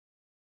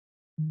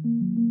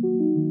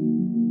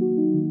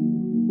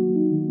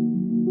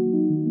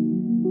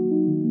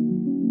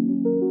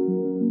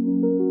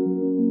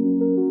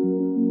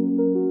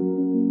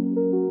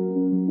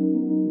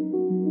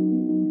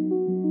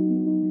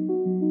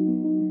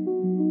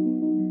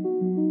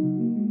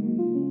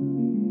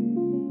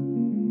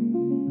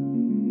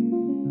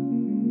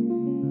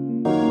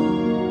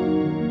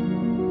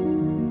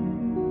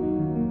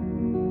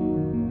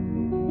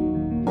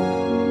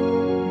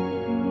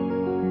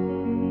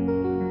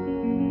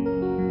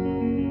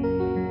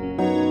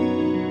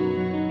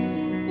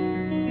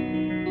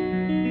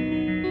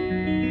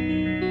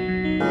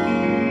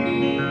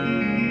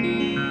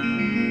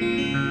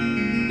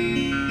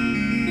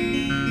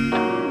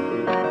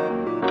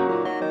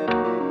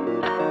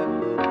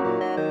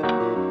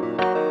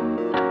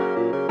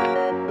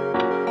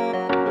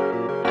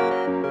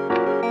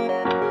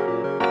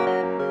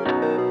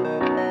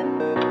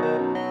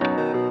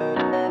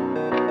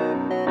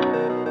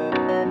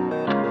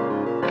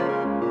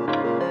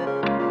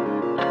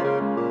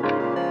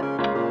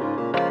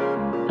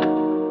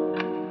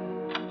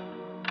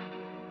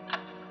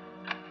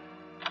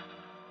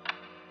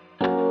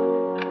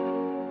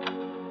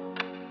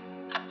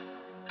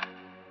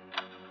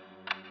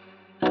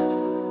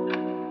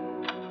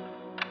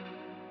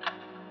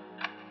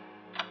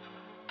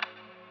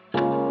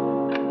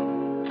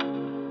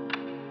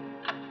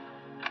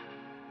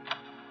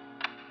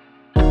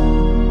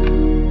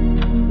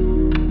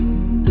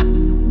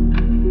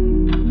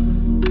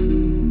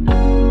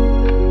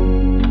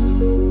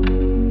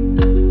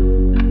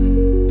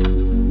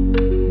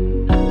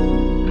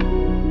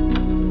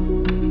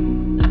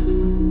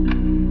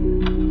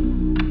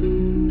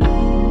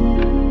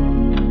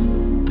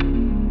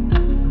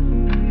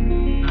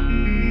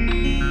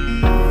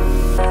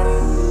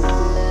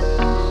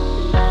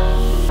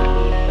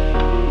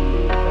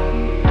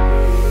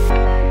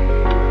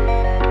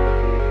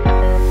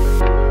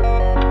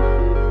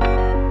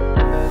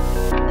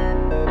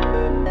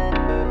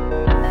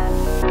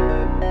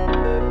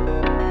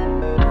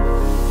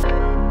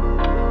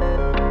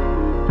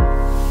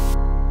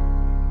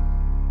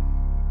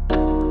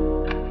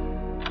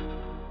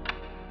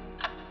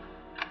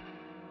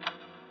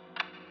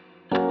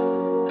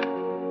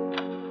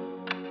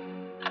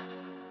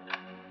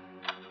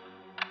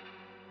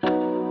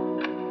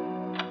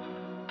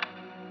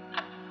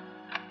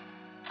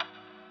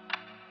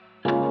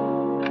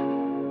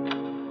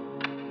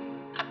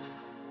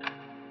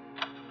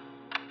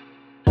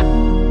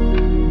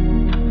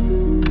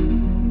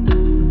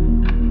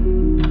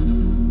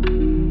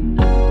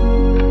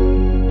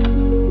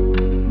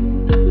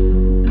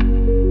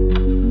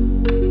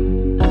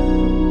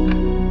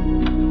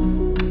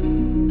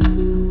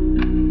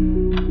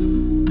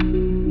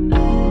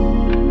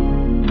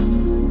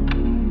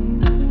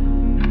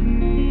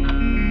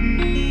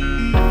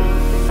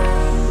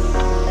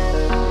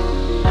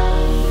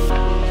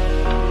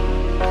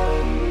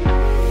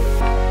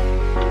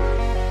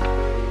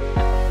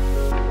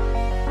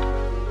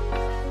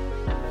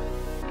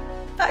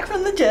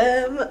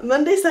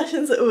Monday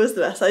sessions are always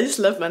the best. I just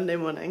love Monday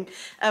morning.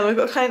 I've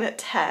got a client at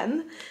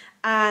 10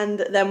 and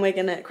then we're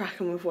gonna crack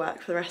on with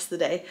work for the rest of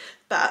the day.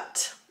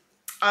 But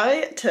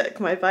I took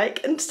my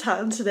bike into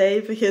town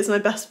today because my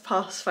bus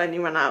pass finally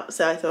ran out,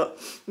 so I thought,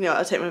 you know,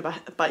 I'll take my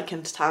bike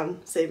into town,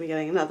 save me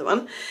getting another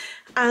one.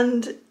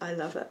 And I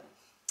love it.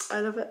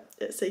 I love it.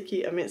 It's so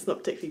cute. I mean, it's not a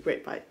particularly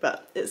great bike,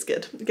 but it's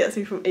good. It gets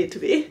me from A to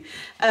B.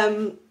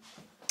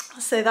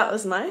 So that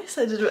was nice.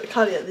 I did a bit of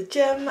cardio at the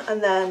gym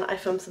and then I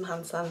filmed some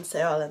handstands, so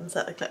I'll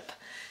insert the clip.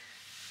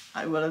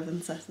 I will have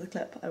inserted the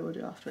clip, I will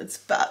do afterwards.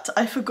 But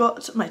I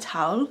forgot my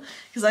towel,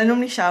 because I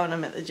normally shower when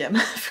I'm at the gym. I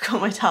forgot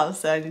my towel,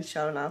 so I need to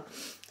shower now.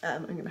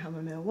 I'm going to have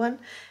my meal one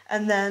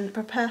and then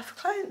prepare for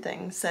client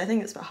things. So I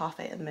think it's about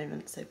 8:30 at the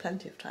moment, so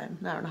plenty of time,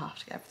 an hour and a half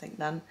to get everything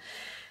done.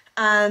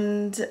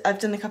 And I've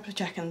done a couple of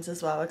check-ins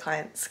as well with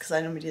clients, because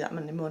I normally do that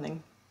Monday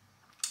morning.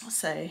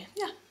 So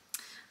yeah,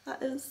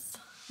 that is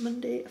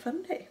Monday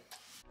fun day.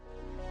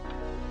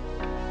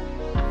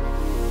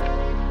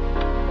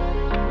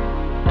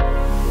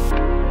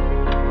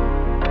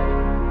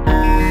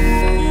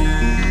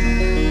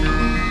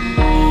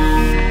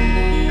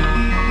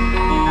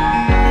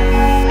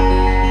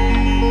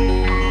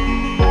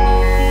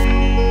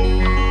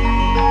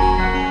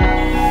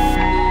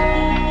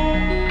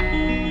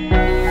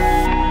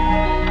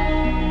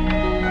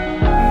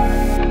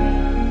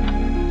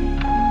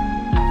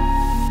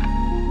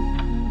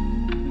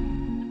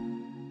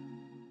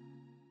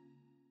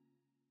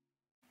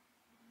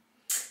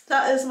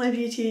 That is my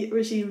beauty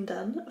regime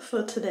done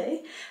for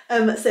today. So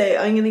I'm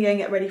going to go and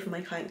get ready for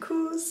my client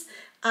calls,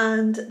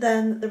 and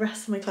then the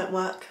rest of my client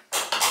work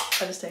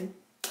I just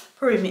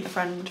probably meet a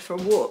friend for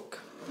a walk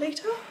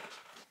later.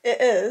 It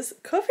is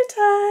coffee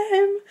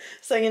time!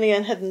 So I'm going to go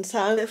and head into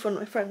town if one of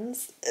my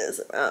friends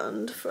is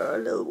around for a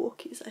little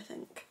walkies, I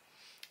think.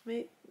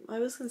 I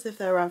was going to say if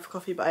they're around for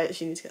coffee, but I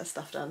actually need to get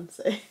stuff done,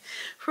 so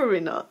probably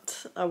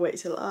not. I'll wait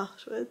till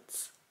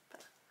afterwards.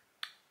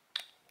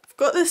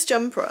 Got this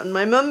jumper on.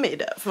 My mum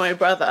made it for my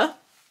brother.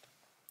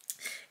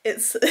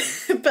 It's,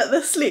 but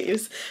the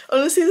sleeves,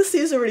 honestly the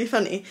sleeves are really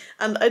funny,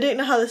 and I don't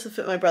know how this will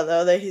fit my brother,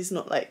 although he's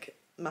not like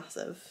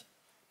massive.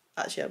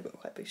 Actually, I've got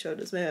quite big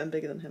shoulders, maybe I'm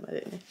bigger than him, I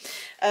don't know.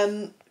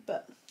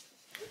 But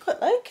I quite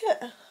like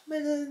it.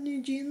 Made the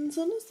new jeans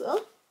on as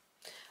well.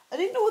 I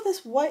don't know what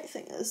this white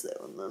thing is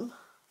though on them.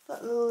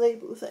 That little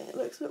label thing, it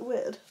looks a bit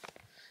weird.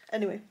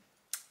 Anyway,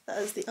 that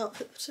is the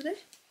outfit for today.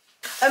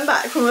 I'm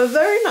back from a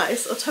very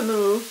nice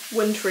autumnal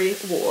wintry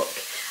walk,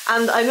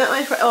 and I met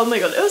my friend. Oh my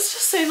god, it was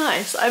just so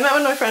nice. I met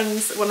one of my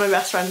friends, one of my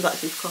best friends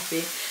actually, for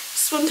coffee.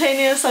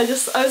 Spontaneous. I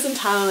was in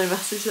town and I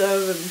messaged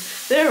them and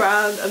they're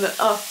around, and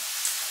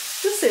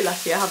just so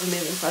lucky I have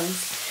amazing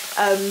friends.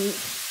 I'm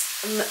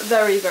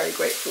very, very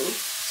grateful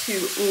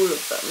to all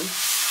of them.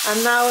 And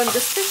now I'm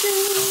just cooking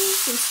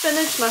some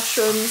spinach,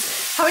 mushrooms,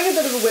 having a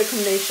bit of a weird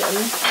combination.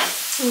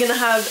 I'm gonna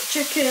have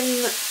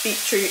chicken,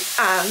 beetroot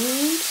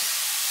and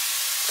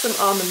some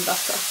almond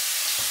butter.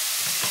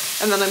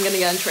 And then I'm gonna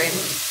go and train.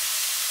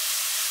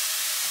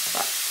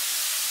 But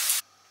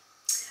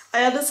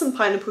I added some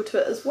pineapple to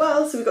it as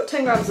well. So we've got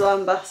 10 grams of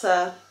almond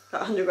butter,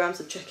 got 100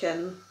 grams of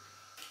chicken,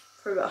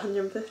 probably about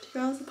 150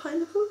 grams of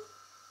pineapple,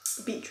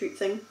 beetroot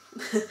thing,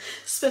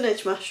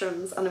 spinach,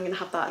 mushrooms, and I'm gonna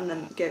have that and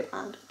then go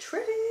and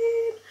train.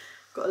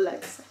 Got a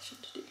leg section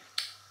to do.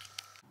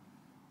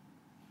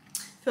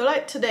 I feel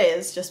like today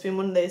has just been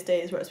one of those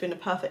days where it's been a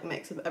perfect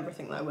mix of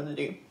everything that I want to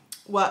do.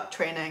 Work,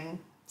 training,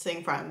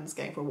 seeing friends,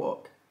 going for a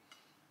walk,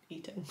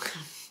 eating.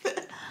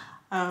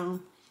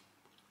 I've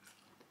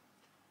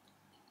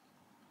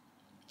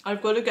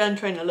got to go and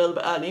train a little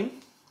bit early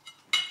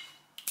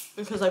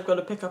because I've got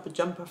to pick up a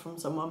jumper from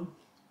someone.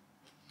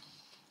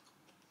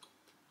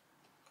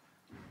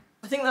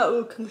 I think that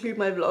will conclude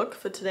my vlog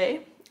for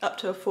today, up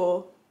to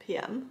 4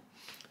 PM,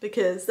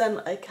 because then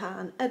I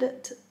can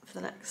edit for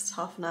the next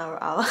half an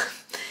hour,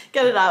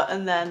 get it out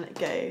and then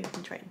go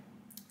and train.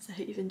 So I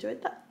hope you've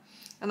enjoyed that.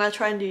 And I'll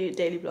try and do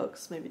daily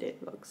vlogs, maybe daily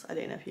vlogs. I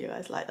don't know if you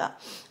guys like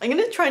that. I'm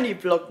going to try and do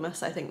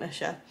Vlogmas, I think,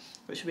 this year,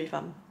 which will be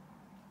fun.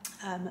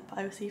 But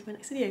I will see you for my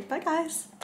next video. Bye guys!